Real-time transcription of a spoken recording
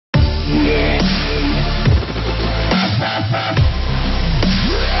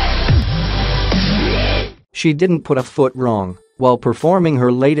She didn't put a foot wrong while performing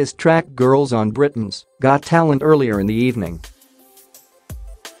her latest track Girls on Britain's Got Talent earlier in the evening.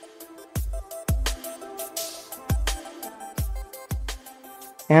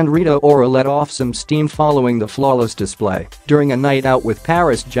 And Rita Ora let off some steam following the flawless display during a night out with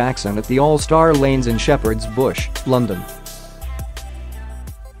Paris Jackson at the All-Star Lanes in Shepherd's Bush, London.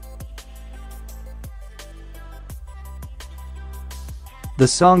 The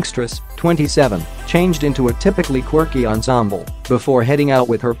songstress, 27, changed into a typically quirky ensemble before heading out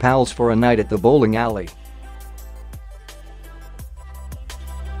with her pals for a night at the bowling alley.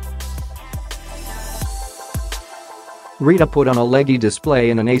 Rita put on a leggy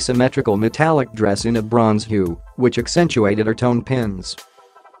display in an asymmetrical metallic dress in a bronze hue, which accentuated her toned pins.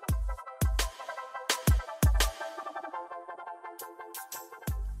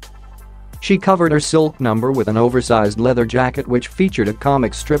 She covered her silk number with an oversized leather jacket which featured a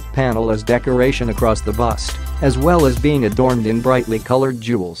comic strip panel as decoration across the bust, as well as being adorned in brightly colored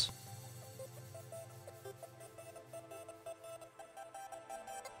jewels.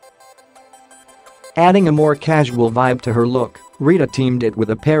 Adding a more casual vibe to her look, Rita teamed it with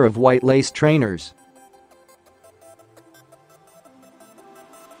a pair of white lace trainers.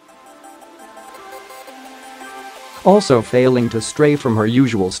 Also failing to stray from her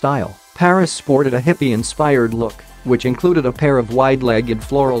usual style, Paris sported a hippie-inspired look, which included a pair of wide-legged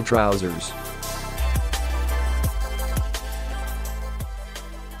floral trousers.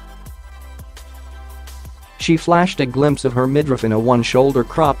 She flashed a glimpse of her midriff in a one-shoulder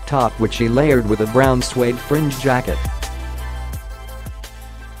crop top which she layered with a brown suede fringe jacket.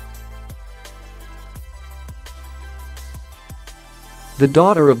 The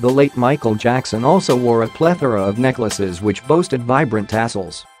daughter of the late Michael Jackson also wore a plethora of necklaces which boasted vibrant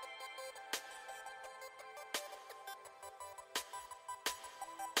tassels.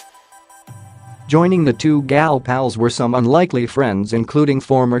 Joining the two gal pals were some unlikely friends including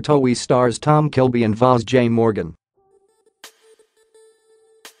former TOWIE stars Tom Kilby and Vaz J. Morgan.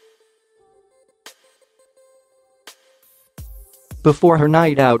 Before her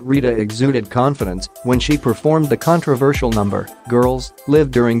night out, Rita exuded confidence when she performed the controversial number, Girls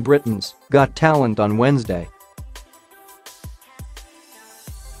Live during Britain's Got Talent on Wednesday.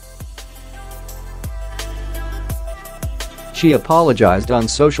 She apologized on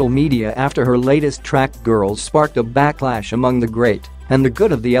social media after her latest track Girls sparked a backlash among the great and the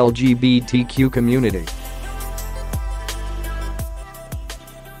good of the LGBTQ community.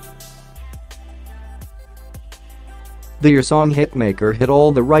 The song hitmaker hit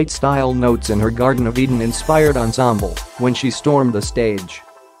all the right style notes in her Garden of Eden-inspired ensemble when she stormed the stage.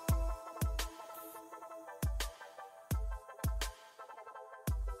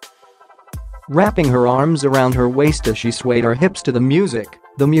 Wrapping her arms around her waist as she swayed her hips to the music,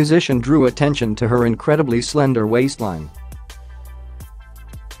 the musician drew attention to her incredibly slender waistline.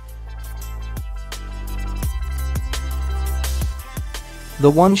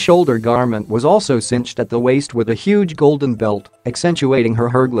 The one-shoulder garment was also cinched at the waist with a huge golden belt, accentuating her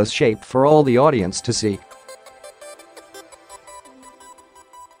hourglass shape for all the audience to see.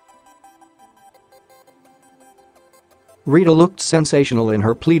 Rita looked sensational in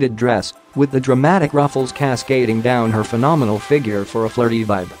her pleated dress, with the dramatic ruffles cascading down her phenomenal figure for a flirty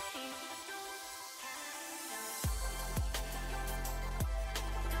vibe.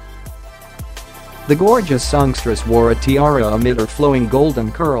 The gorgeous songstress wore a tiara amid her flowing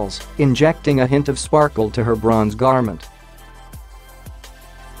golden curls, injecting a hint of sparkle to her bronze garment.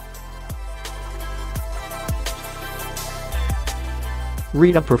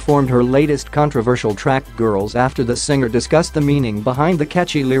 Rita performed her latest controversial track Girls after the singer discussed the meaning behind the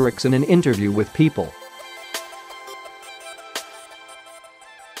catchy lyrics in an interview with People.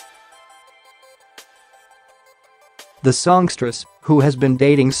 The songstress, who has been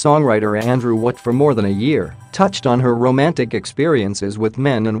dating songwriter Andrew Watt for more than a year, touched on her romantic experiences with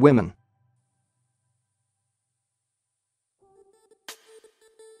men and women.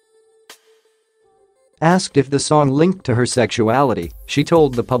 Asked if the song linked to her sexuality, she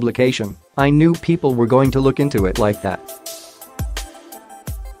told the publication, "I knew people were going to look into it like that.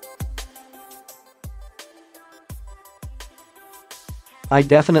 I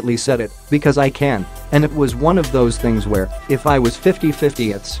definitely said it, because I can, and it was one of those things where, if I was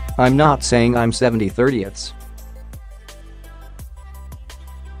 50-50 I'm not saying I'm 70-30.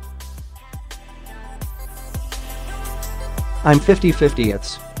 I'm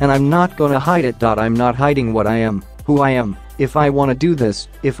 50-50 and I'm not gonna hide it. I'm not hiding what I am, who I am, if I wanna do this,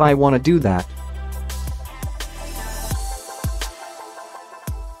 if I wanna do that."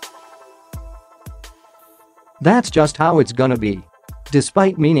 That's just how it's gonna be.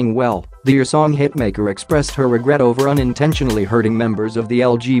 Despite meaning well, the song hitmaker expressed her regret over unintentionally hurting members of the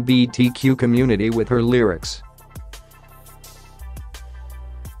LGBTQ community with her lyrics.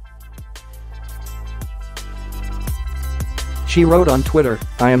 She wrote on Twitter,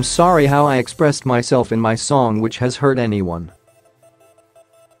 "I am sorry how I expressed myself in my song which has hurt anyone.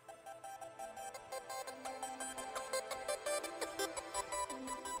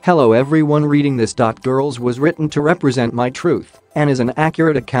 Hello everyone, reading this. Girls was written to represent my truth and is an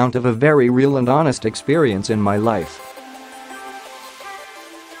accurate account of a very real and honest experience in my life."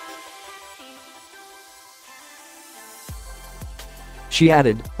 She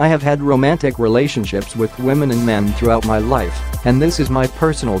added, "I have had romantic relationships with women and men throughout my life, and this is my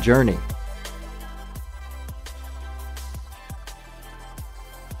personal journey.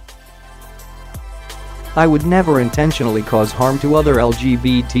 I would never intentionally cause harm to other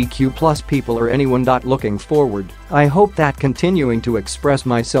LGBTQ+ people or anyone. Looking forward, I hope that continuing to express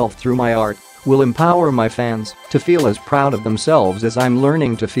myself through my art will empower my fans to feel as proud of themselves as I'm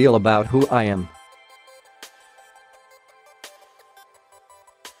learning to feel about who I am.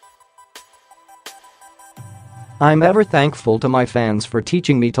 I'm ever thankful to my fans for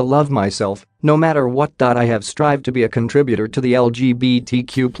teaching me to love myself, no matter what. I have strived to be a contributor to the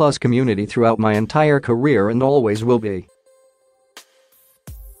LGBTQ+ community throughout my entire career and always will be."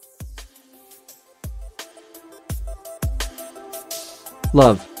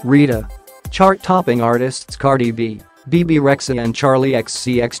 Love, Rita. Chart-topping artists Cardi B, BB Rexha and Charlie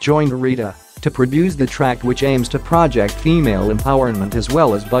XCX joined Rita to produce the track, which aims to project female empowerment as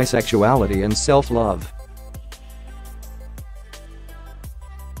well as bisexuality and self-love.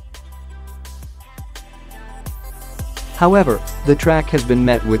 However, the track has been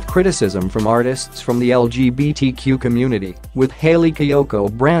met with criticism from artists from the LGBTQ community, with Hayley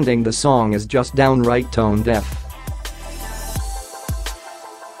Kiyoko branding the song as just downright tone-deaf.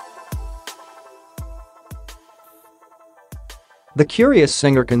 The curious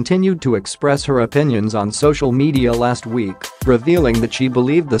singer continued to express her opinions on social media last week, revealing that she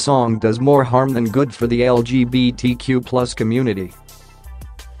believed the song does more harm than good for the LGBTQ+ community.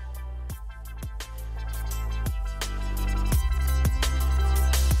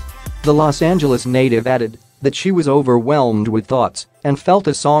 The Los Angeles native added that she was overwhelmed with thoughts and felt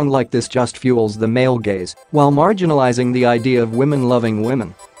a song like this just fuels the male gaze while marginalizing the idea of women loving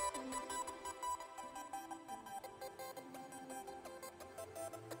women.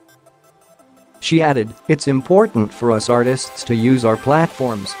 She added, "It's important for us artists to use our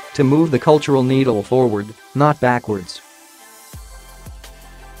platforms to move the cultural needle forward, not backwards."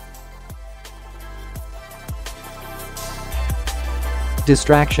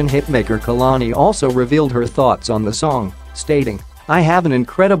 Distraction hitmaker Kalani also revealed her thoughts on the song, stating, "I have an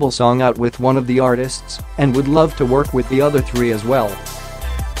incredible song out with one of the artists and would love to work with the other three as well.